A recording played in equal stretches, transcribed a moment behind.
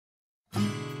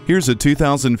Here's a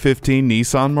 2015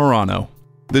 Nissan Murano.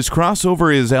 This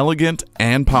crossover is elegant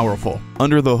and powerful.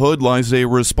 Under the hood lies a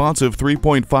responsive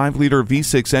 3.5-liter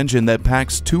V6 engine that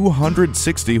packs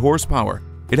 260 horsepower.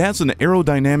 It has an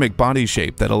aerodynamic body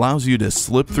shape that allows you to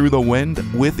slip through the wind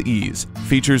with ease.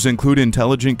 Features include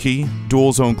intelligent key,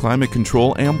 dual-zone climate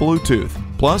control, and Bluetooth.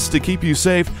 Plus, to keep you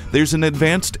safe, there's an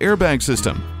advanced airbag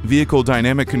system, vehicle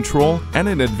dynamic control, and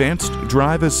an advanced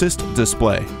drive assist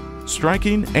display.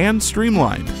 Striking and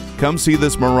streamlined. Come see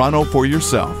this Murano for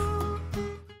yourself.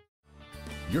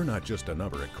 You're not just a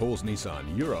number at Cowles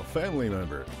Nissan, you're a family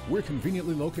member. We're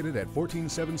conveniently located at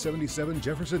 14777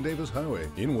 Jefferson Davis Highway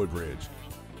in Woodbridge.